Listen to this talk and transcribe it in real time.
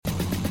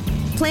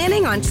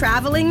Planning on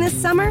traveling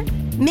this summer?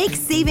 Make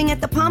saving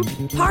at the pump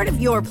part of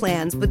your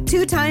plans with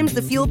 2 times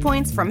the fuel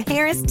points from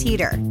Harris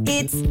Teeter.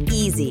 It's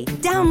easy.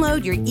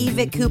 Download your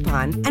eVic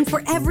coupon, and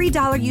for every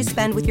 $1 you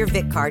spend with your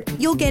Vic card,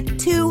 you'll get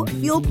 2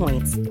 fuel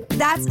points.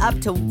 That's up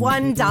to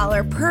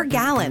 $1 per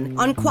gallon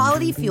on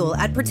quality fuel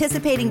at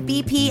participating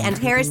BP and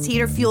Harris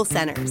Teeter fuel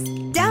centers.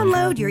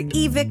 Download your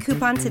eVic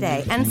coupon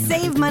today and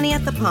save money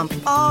at the pump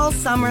all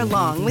summer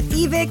long with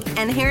eVic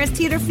and Harris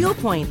Teeter fuel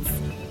points.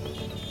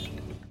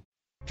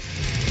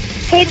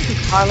 Hey, this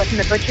is Carla from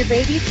the Butcher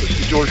Babies.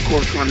 This is George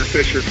Corpse Runner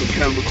Fisher from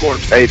Cannibal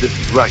Corpse. Hey, this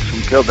is Rex from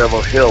Kill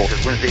Devil Hill.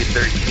 It's Wednesday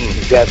 13. This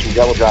is Daz from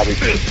Devil Driving.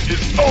 This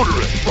is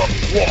Odorous from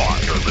War.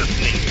 You're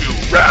listening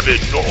to Rabid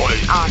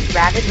Noise on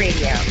Rabid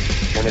Radio.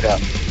 Turn it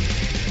up.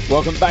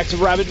 Welcome back to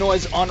Rabid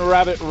Noise on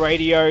Rabid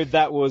Radio.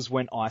 That was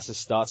When Isis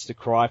Starts to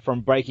Cry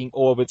from Breaking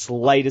Orbit's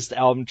latest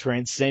album,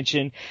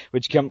 Transcension,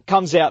 which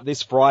comes out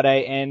this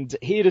Friday. And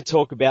here to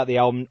talk about the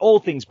album, all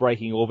things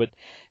Breaking Orbit,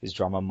 is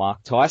drummer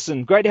Mark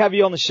Tyson. Great to have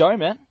you on the show,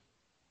 man.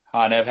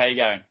 Hi, Nev. How you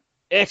going?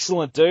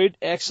 Excellent, dude.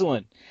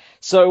 Excellent.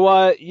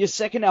 So, your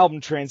second album,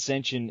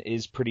 Transcension,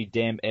 is pretty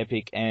damn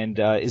epic and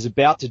is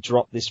about to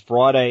drop this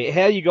Friday.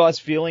 How are you guys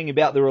feeling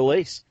about the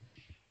release?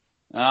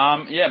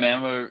 Yeah,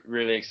 man, we're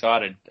really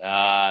excited.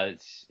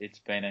 It's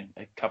been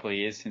a couple of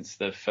years since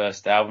the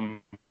first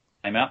album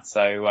came out,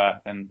 so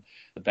and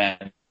the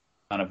band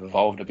kind of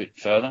evolved a bit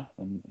further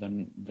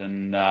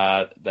than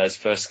those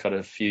first kind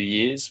of few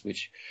years,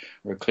 which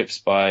were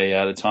eclipsed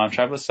by the Time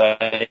Traveller. So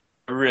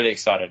we're really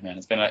excited, man.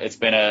 It's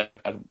been a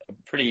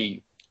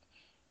pretty,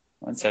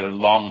 I wouldn't say a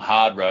long,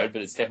 hard road,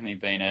 but it's definitely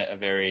been a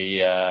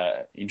very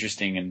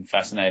interesting and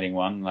fascinating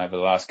one over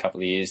the last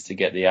couple of years to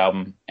get the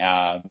album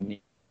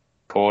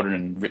recorded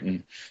and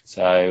written.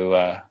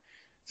 So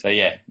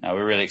yeah, no,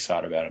 we're really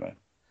excited about it, man.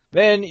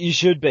 Man, you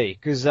should be,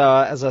 because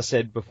as I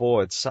said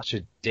before, it's such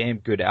a damn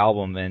good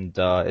album, and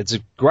it's a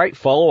great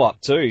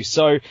follow-up too.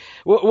 So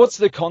what's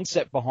the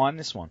concept behind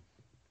this one?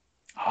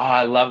 Oh,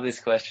 I love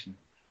this question.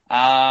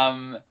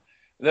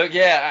 Look,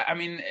 yeah, I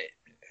mean,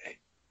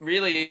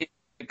 really,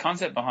 the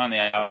concept behind the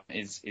album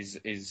is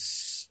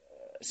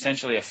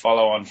essentially a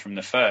follow-on from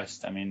the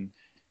first. I mean,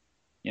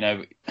 you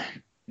know,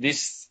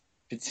 this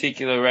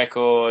particular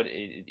record,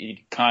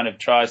 it kind of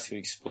tries to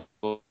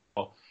explore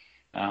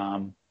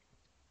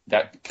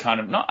that kind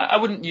of, not, I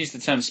wouldn't use the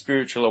term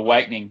spiritual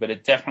awakening, but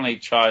it definitely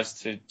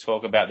tries to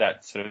talk about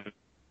that sort of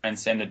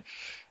transcendent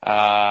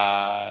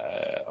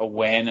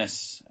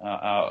awareness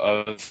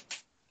of,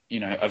 you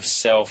know, of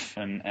self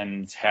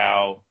and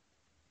how,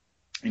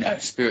 you know,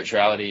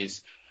 spirituality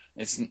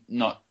it's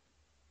not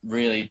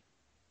really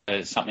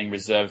something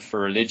reserved for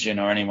religion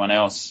or anyone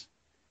else.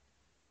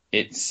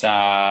 It's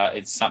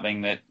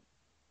something that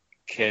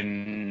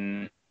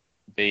can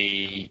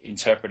be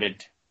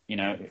interpreted, you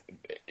know,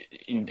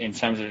 in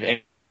terms of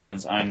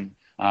everyone's own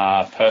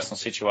personal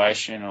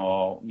situation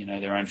or, you know,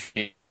 their own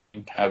feeling,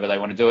 however they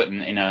want to do it.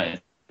 And, you know,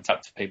 it's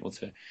up to people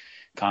to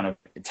kind of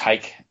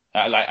take,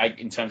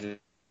 in terms of,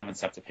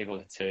 it's up to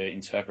people to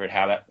interpret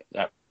how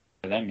that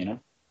for them, you know.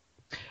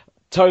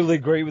 Totally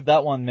agree with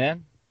that one,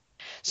 man.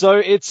 So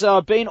it's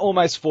been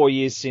almost 4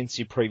 years since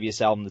your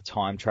previous album, The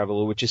Time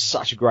Traveller, which is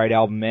such a great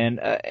album, man.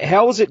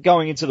 How was it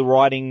going into the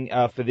writing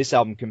for this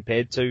album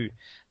compared to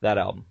that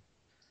album?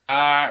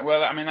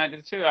 Well, I mean, like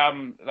the two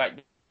albums, like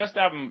the first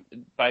album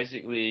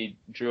basically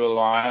drew a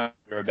line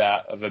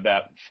of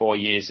about 4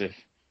 years of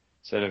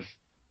sort of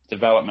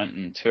development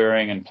and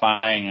touring and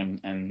playing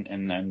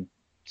and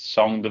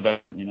song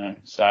development, you know.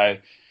 So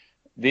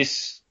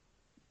this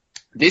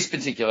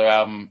particular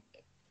album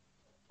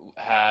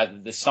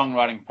had, the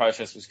songwriting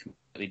process was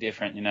completely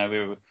different. You know, we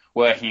were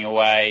working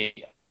away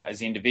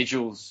as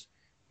individuals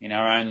in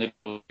our own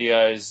little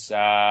studios,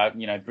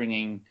 you know,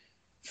 bringing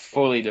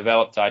fully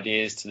developed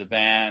ideas to the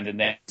band and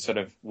then sort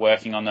of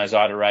working on those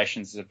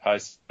iterations as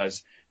opposed to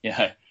those, you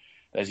know,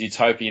 those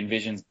utopian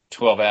visions,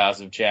 12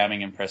 hours of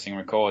jamming and pressing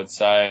record.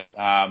 So,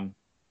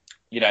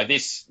 you know,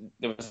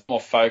 there was more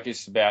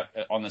focus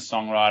on the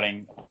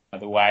songwriting,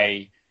 the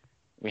way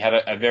we had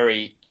a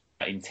very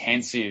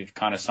intensive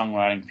kind of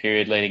songwriting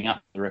period leading up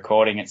to the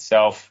recording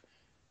itself.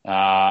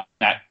 That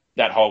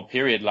whole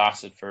period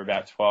lasted for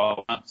about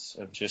 12 months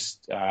of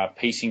just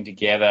piecing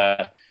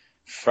together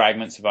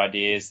fragments of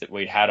ideas that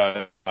we'd had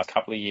over a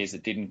couple of years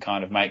that didn't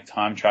kind of make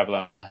Time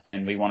Traveller,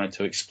 and we wanted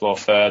to explore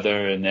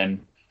further. And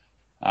then,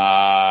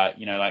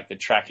 you know, like the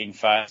tracking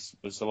phase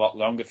was a lot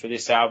longer for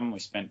this album. We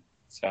spent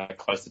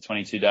close to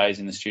 22 days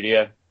in the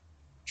studio.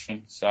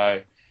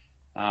 So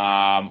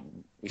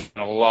we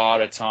spent a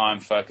lot of time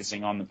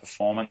focusing on the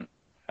performance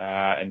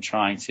and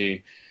trying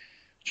to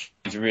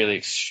really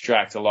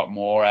extract a lot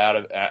more out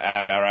of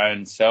our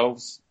own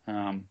selves.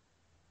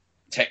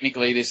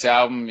 Technically, this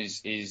album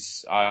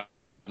is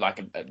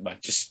like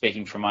just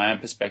speaking from my own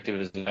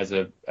perspective as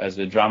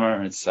a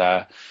drummer, it's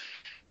there's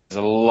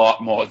a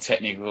lot more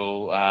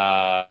technical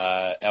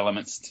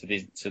elements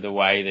to the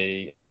way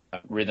the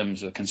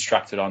rhythms are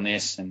constructed on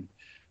this, and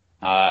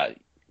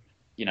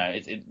you know,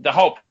 the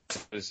whole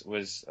process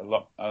was a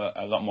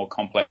lot more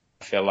complex,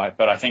 I feel like.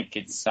 But I think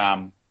it's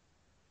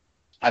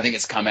I think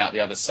it's come out the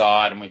other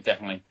side, and we've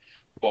definitely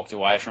walked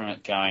away from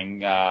it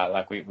going,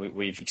 like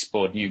we've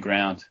explored new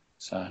ground.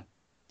 So,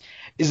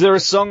 is there a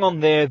song on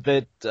there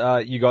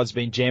that you guys have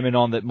been jamming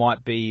on that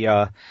might be,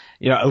 a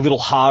little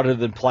harder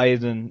than play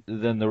than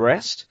the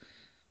rest?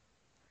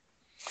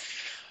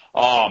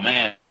 Oh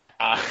man,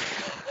 I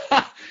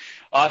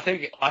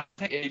think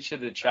each of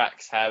the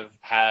tracks have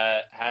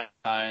had their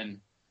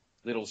own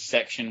little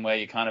section where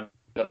you kind of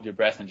got your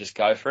breath and just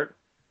go for it.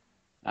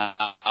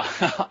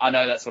 I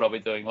know that's what I'll be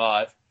doing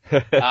live.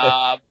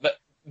 But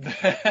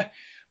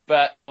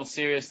in all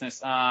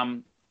seriousness,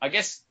 I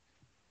guess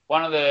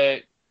one of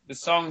the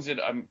songs that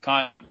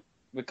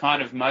we're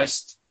kind of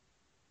most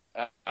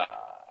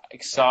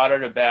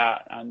excited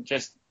about,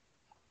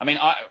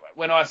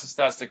 when Isis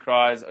Starts to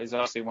Cry is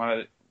obviously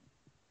one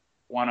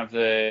of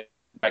the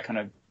kind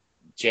of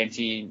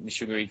genty,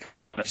 sugary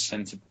chorus,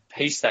 and to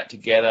piece that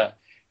together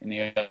in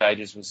the early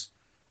stages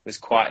was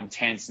quite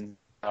intense, and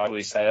I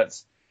really say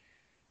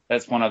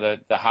that's one of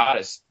the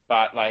hardest.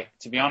 But like,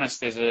 to be honest,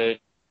 there's a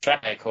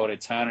track there called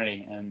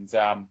Eternity, and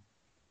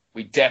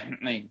we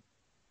definitely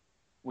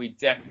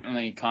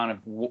kind of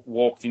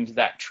walked into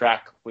that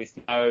track with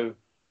no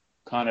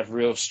kind of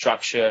real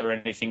structure or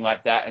anything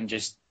like that, and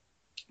just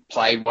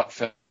played what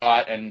felt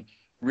right, and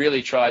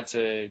really tried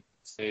to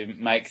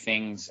make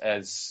things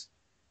as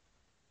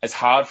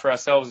hard for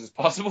ourselves as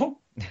possible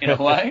in a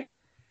way.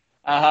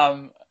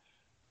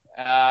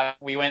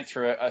 We went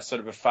through a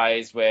sort of a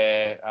phase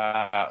where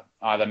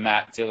either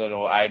Matt, Dylan,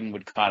 or Aidan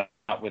would kind of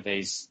come up with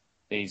these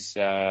beats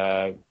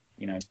and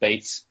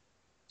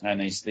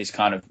these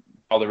kind of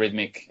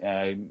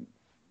polyrhythmic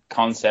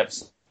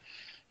concepts.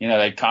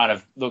 They'd kind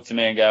of look to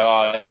me and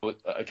go, "Oh,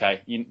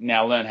 okay, you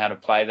now learn how to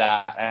play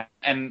that,"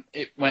 and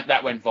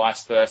that went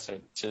vice versa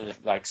to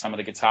like some of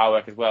the guitar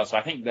work as well. So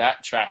I think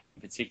that track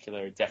in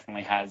particular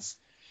definitely has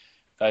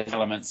those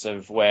elements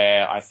of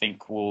where I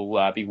think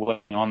we'll be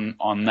working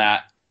on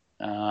that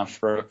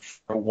for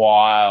a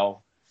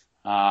while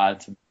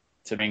to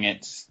bring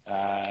it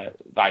to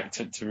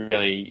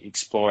really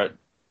explore it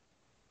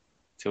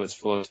to its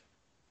fullest.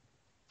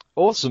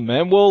 Awesome,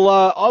 man. Well,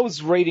 I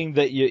was reading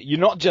that you're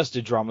not just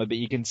a drummer, but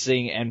you can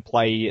sing and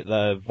play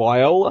the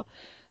viola.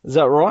 Is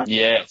that right?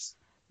 Yes.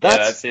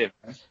 That's it,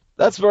 man.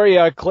 That's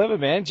very clever,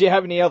 man. Do you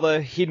have any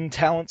other hidden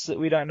talents that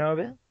we don't know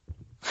about?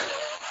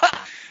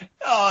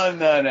 Oh,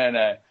 no.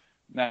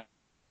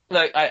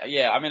 Look,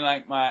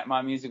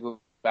 my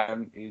musical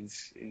background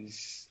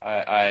is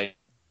I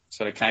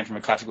sort of came from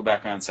a classical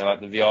background, so like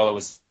the viola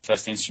was the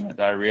first instrument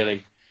that I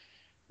really,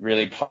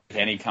 really played with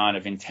any kind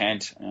of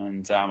intent,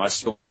 and I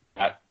still do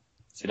that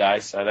today.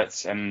 So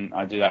and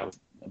I do that with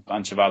a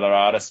bunch of other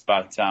artists,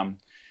 but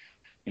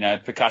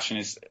percussion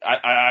is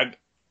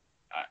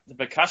the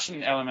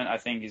percussion element, I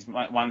think, is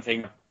one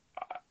thing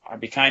I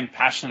became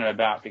passionate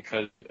about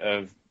because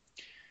of.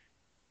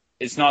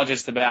 It's not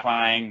just about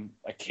playing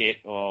a kit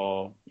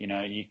or,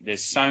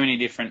 there's so many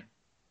different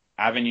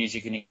avenues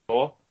you can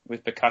explore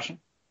with percussion.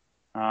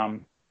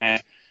 And,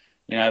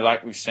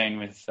 like we've seen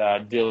with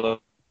Dylan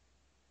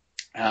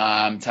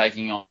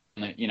taking on,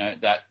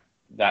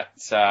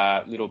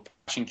 that little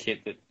percussion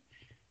kit that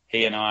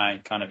he and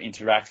I kind of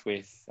interact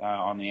with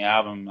on the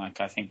album. Like,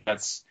 I think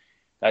that's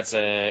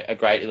a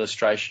great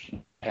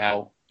illustration of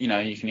how,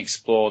 you can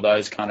explore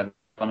those kind of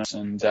elements.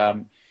 And,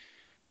 I'm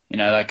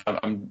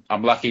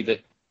lucky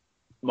that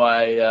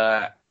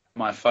my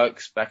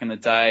folks back in the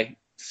day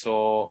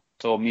saw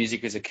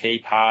music as a key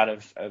part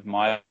of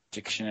my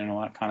education and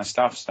all that kind of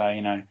stuff. So,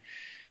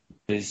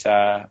 there's,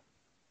 I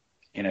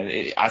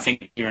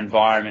think your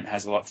environment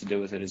has a lot to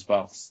do with it as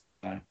well. So.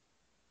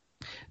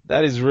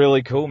 That is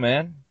really cool,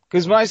 man.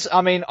 Because I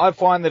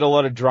find that a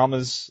lot of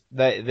drummers,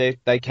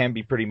 they can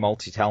be pretty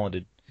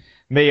multi-talented.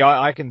 Me,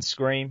 I can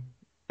scream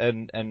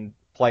and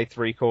play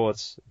 3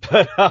 chords.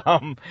 But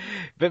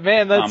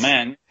man, that's... Oh,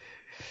 man.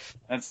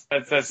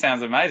 That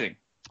sounds amazing.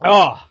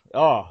 Oh,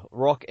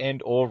 rock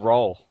and or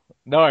roll.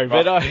 No,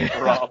 but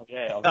roll,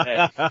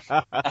 yeah.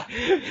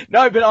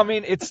 No, but I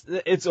mean,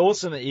 it's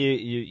awesome that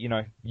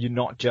you're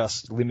not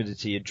just limited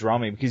to your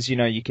drumming, because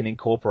you can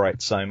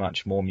incorporate so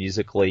much more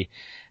musically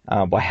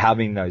by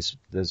having those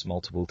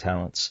multiple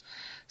talents.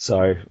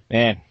 So,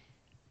 man,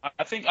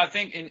 I think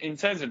in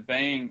terms of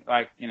being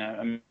like a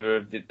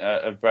member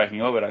of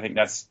Breaking Orbit, I think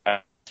that's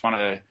one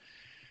of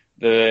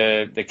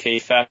the key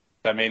factors.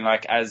 I mean,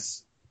 like,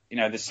 as the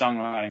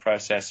songwriting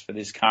process for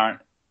this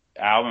current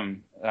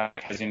album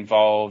has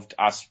involved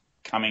us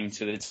coming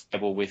to the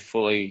table with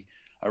fully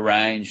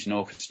arranged and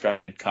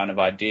orchestrated kind of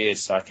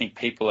ideas. So I think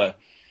we're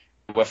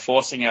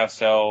forcing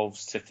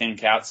ourselves to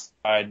think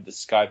outside the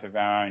scope of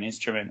our own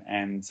instrument,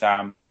 and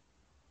definitely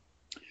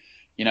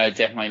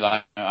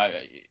like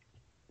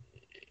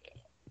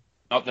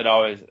not that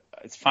I was.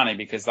 It's funny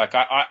because like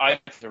I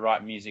have to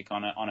write music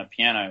on a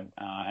piano,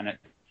 and it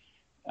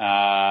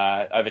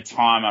over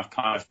time I've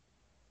kind of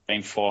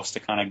been forced to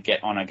kind of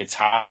get on a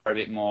guitar a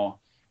bit more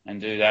and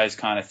do those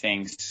kind of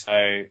things. So,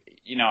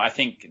 I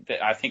think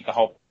the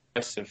whole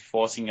process of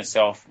forcing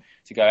yourself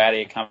to go out of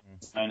your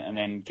comfort zone and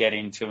then get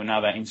into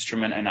another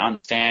instrument and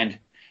understand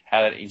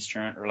how that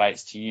instrument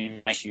relates to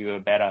you makes you a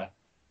better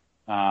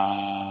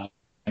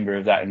member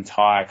of that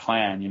entire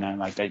clan. You know,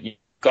 like that you've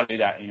got to do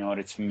that in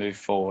order to move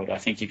forward. I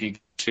think if you're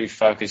too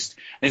focused,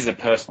 this is a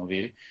personal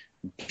view,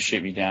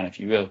 shoot me down if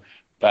you will,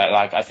 but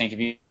like I think if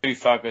you're too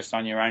focused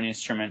on your own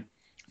instrument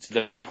to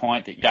the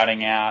point that you're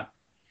shutting out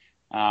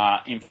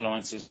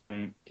influences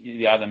from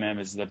the other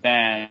members of the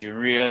band,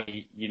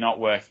 you're not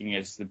working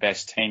as the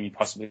best team you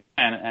possibly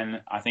can.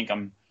 And I think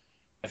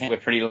we're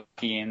pretty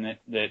lucky in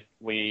that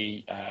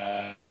we,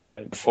 the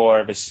four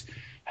of us,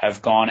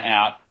 have gone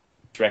out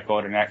to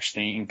record and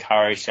actually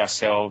encouraged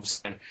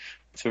ourselves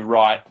to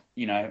write,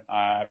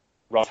 write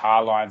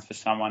guitar lines for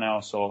someone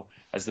else, or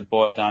as the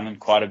boys done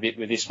quite a bit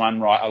with this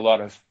one, write a lot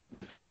of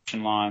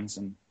lines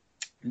and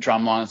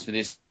drum lines for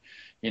this.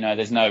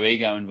 There's no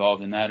ego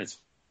involved in that. It's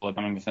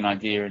coming with an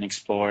idea and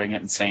exploring it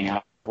and seeing how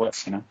it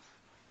works,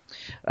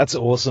 That's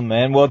awesome,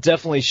 man. Well, it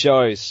definitely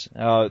shows.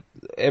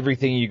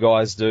 Everything you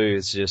guys do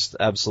is just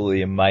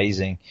absolutely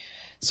amazing.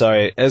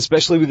 So,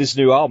 especially with this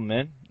new album,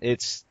 man,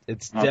 it's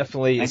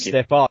definitely a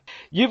step up.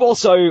 You've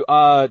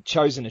also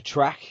chosen a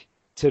track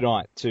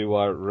tonight to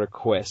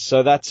request.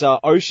 So that's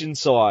Ocean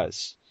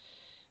Size,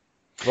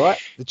 right?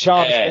 The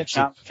Charmed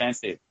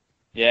Fancy.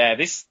 Yeah,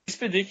 this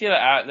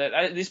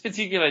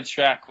particular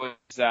track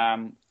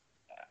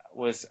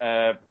was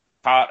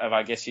part of,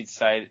 I guess you'd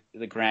say,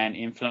 the Grand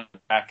Influence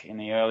back in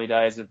the early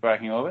days of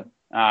Breaking Orbit,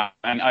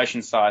 and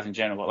Ocean Size in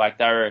general. Like,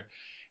 they were an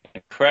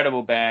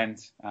incredible band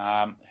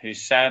who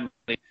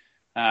sadly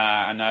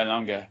are no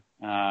longer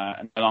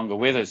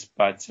with us,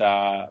 but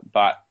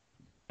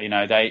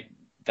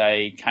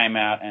they came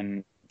out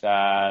and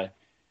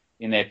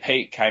in their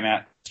peak came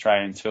out to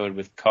Australia and toured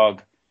with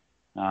Cog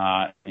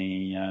in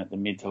the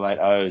mid to late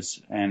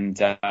O's, and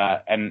to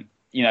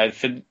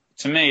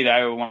me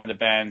they were one of the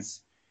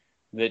bands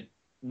that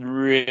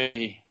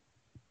really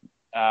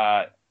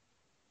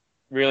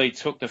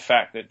took the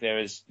fact that there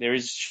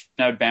is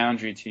no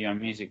boundary to your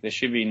music. There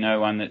should be no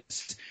one that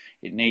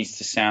it needs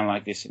to sound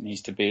like this. It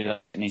needs to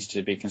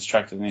be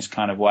constructed in this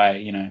kind of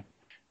way. They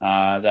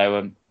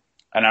were,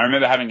 and I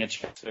remember having a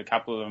chat to a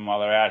couple of them while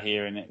they're out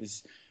here, and it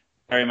was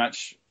very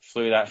much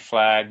flew that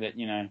flag that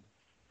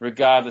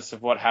regardless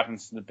of what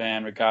happens to the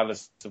band,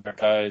 regardless of where it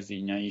goes,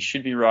 you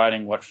should be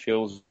writing what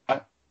feels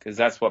right, because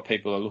that's what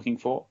people are looking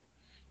for.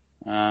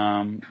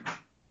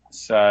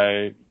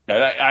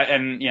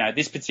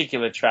 This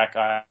particular track,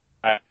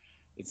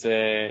 it's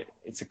a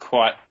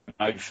quite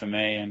mode for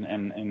me,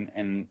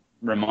 and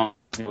reminds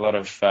me a lot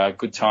of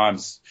good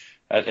times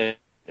at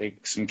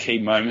some key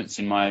moments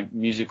in my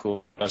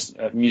musical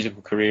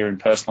career and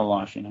personal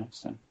life.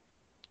 So.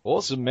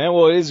 Awesome, man.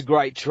 Well, it is a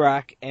great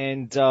track,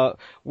 and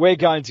we're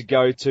going to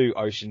go to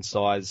Ocean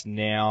Size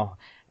now,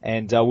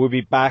 and we'll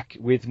be back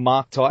with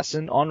Mark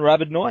Tyson on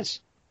Rabid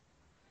Noise.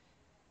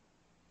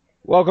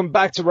 Welcome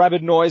back to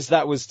Rabid Noise.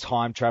 That was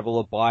Time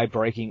Traveller by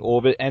Breaking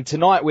Orbit, and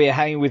tonight we are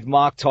hanging with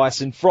Mark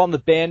Tyson from the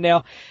band.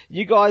 Now,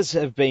 you guys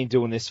have been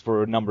doing this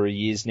for a number of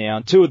years now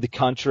and toured the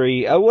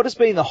country. What has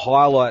been the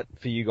highlight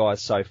for you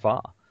guys so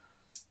far?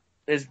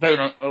 There's been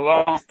a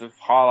lot of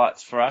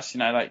highlights for us.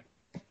 Like,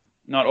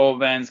 not all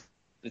bands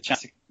the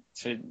chance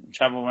to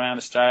travel around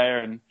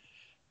Australia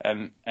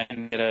and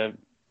get a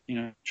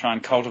try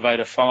and cultivate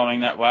a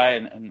following that way,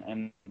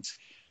 and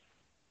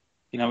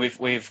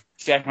we've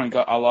definitely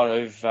got a lot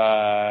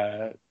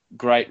of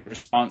great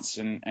response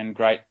and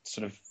great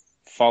sort of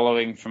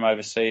following from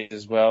overseas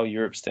as well.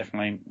 Europe's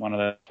definitely one of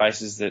the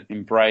places that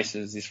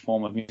embraces this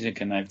form of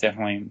music, and they've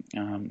definitely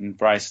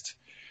embraced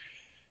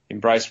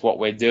what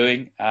we're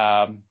doing.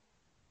 But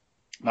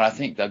I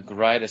think the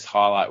greatest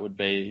highlight would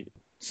be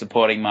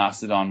supporting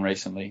Mastodon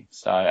recently,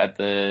 so at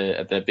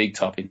the Big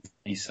Top in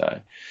Sydney.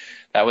 So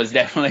that was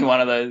definitely one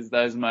of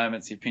those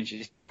moments you pinch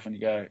yourself and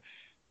you go,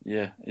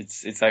 yeah,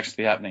 it's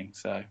actually happening.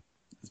 So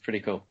it's pretty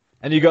cool.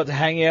 And you got to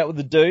hang out with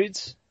the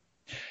dudes?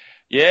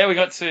 Yeah, we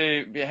got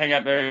to hang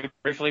out very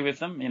briefly with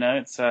them.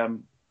 It's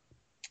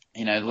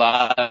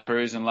large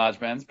crews and large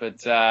bands,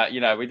 but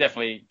we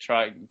definitely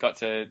got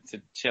to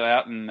chill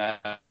out and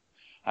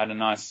had a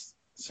nice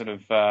sort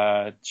of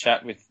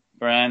chat with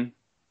Bran,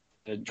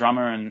 the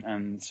drummer,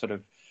 and sort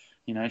of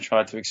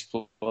try to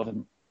explore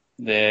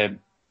their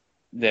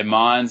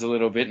minds a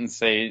little bit and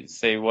see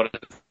what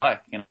it's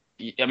like.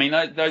 I mean,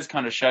 those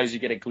kind of shows, you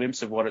get a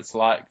glimpse of what it's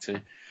like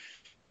to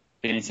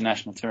be an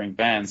international touring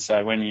band.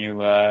 So when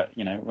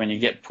you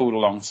get pulled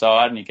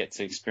alongside and you get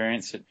to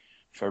experience it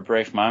for a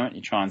brief moment,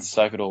 you try and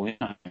soak it all in.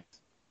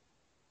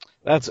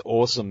 That's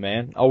awesome,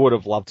 man. I would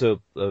have loved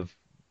to have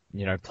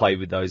played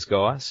with those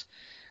guys,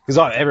 because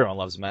everyone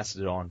loves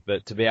Mastodon,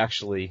 but to be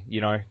actually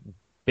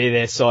be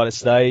their side of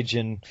stage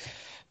and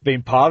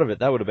being part of it,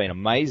 that would have been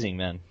amazing,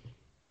 man.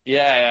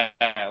 Yeah.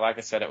 Like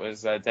I said, it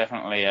was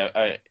definitely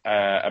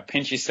a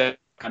pinch yourself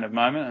kind of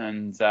moment,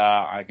 and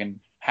I can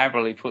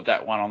happily put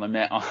that one on the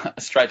mat,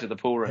 straight to the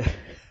pool room.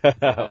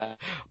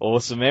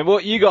 Awesome, man. Well,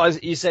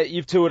 you said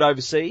you've toured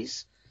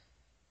overseas?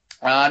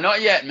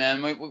 Not yet,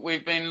 man.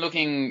 We've been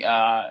looking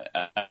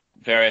at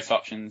various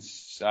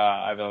options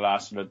over the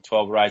last sort of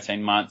 12 or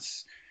 18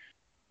 months.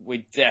 We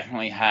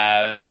definitely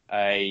have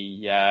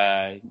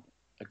a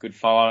good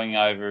following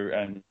over,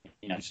 and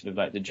sort of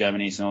like the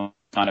Germanys and all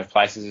kind of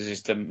places. It's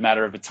just a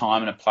matter of a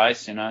time and a place,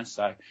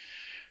 So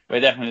we're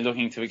definitely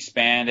looking to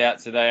expand out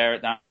to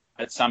there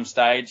at some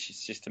stage.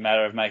 It's just a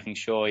matter of making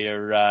sure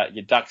your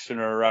ducks in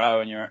a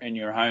row in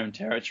your home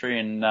territory,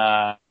 and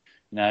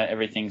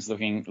everything's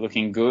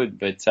looking good.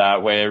 But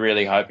we're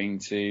really hoping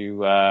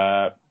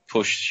to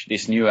push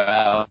this new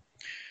album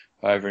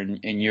over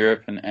in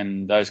Europe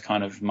and those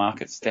kind of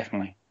markets,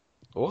 definitely.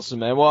 Awesome,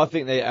 man. Well, I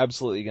think they're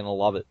absolutely going to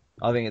love it.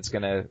 I think it's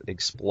going to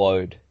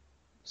explode.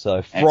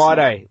 So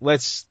Friday,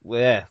 let's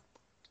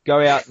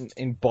go out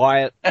and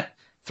buy it.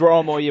 Throw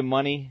them all your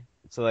money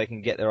so they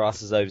can get their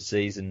asses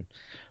overseas and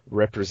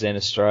represent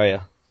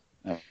Australia.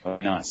 Oh,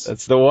 nice.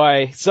 That's the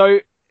way. So,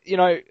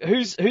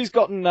 who's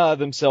gotten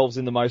themselves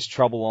in the most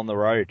trouble on the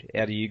road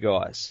out of you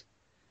guys?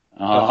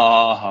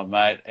 Oh,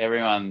 mate,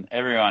 everyone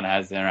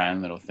has their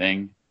own little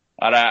thing.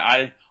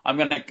 I'm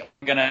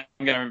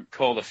gonna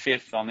call the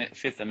Fifth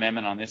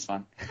Amendment on this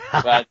one,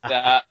 but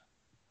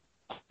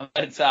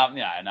it's I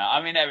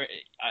mean,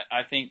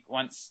 I think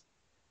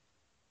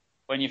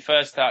when you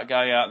first start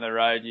going out on the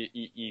road,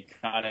 you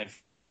kind of,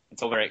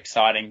 it's all very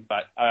exciting,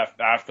 but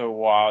after a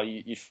while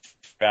you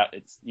figure out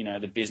it's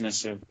the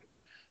business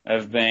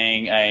of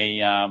being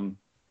a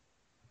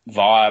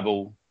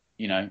viable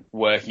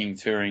working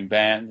touring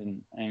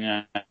band,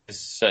 and there's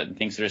certain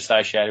things that are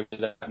associated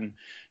with it, and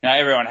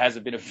everyone has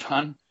a bit of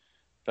fun,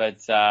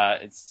 but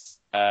it's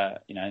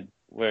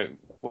we're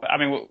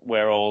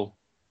all,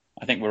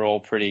 I think we're all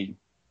pretty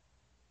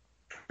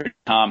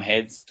calm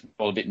heads,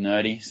 all a bit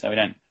nerdy, so we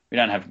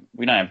don't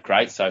have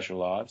great social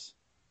lives,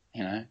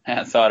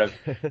 outside of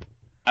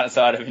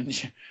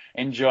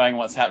enjoying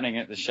what's happening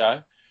at the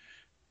show,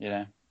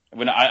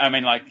 when I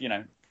mean, like,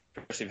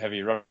 progressive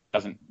heavy rock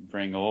doesn't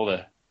bring all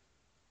the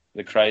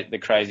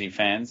crazy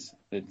fans,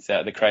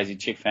 the crazy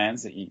chick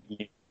fans that you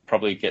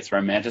probably gets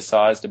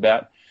romanticized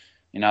about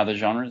in other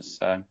genres.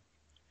 So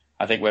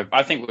I think we're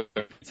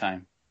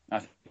tame.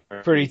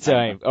 Pretty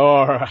tame.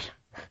 All right.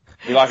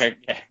 We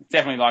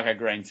definitely like a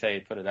green tea,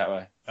 put it that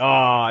way.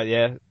 Oh,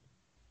 yeah.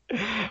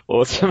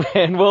 Awesome,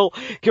 man. Well,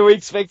 can we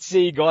expect to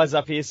see you guys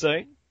up here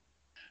soon?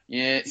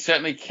 Yeah,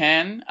 certainly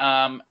can.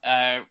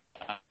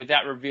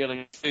 Without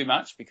revealing too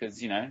much,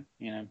 because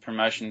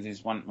promotions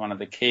is one of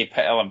the key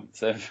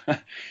elements of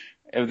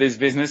this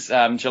business.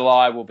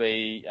 July will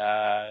be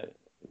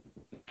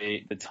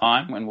the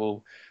time when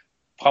we'll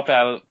pop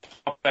our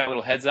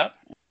little heads up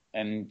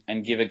and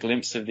give a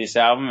glimpse of this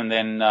album, and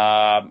then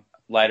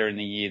later in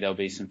the year there'll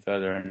be some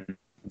further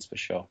announcements for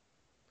sure.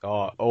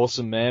 Oh,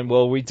 awesome, man.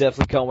 Well, we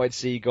definitely can't wait to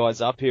see you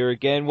guys up here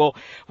again. Well,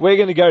 we're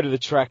going to go to the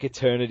track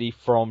Eternity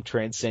from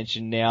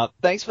Transcension now.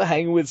 Thanks for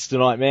hanging with us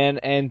tonight, man,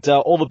 and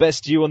all the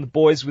best to you and the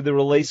boys with the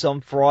release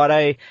on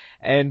Friday,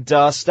 and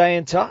stay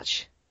in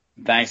touch.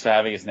 Thanks for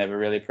having us, Never.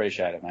 Really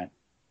appreciate it, mate.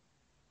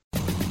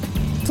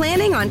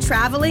 Planning on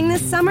traveling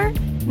this summer?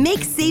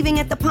 Make saving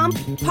at the pump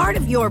part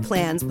of your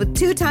plans with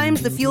 2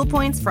 times the fuel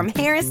points from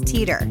Harris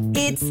Teeter.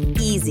 It's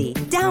easy.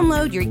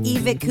 Download your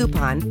eVic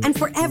coupon, and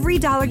for every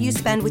 $1 you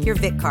spend with your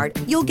Vic card,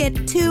 you'll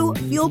get 2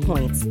 fuel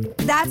points.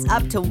 That's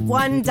up to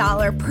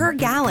 $1 per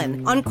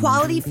gallon on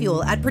quality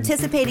fuel at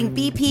participating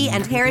BP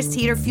and Harris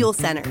Teeter fuel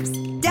centers.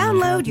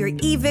 Download your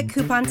eVic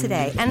coupon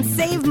today and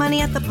save money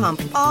at the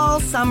pump all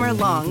summer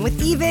long with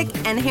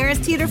eVic and Harris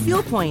Teeter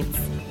fuel points.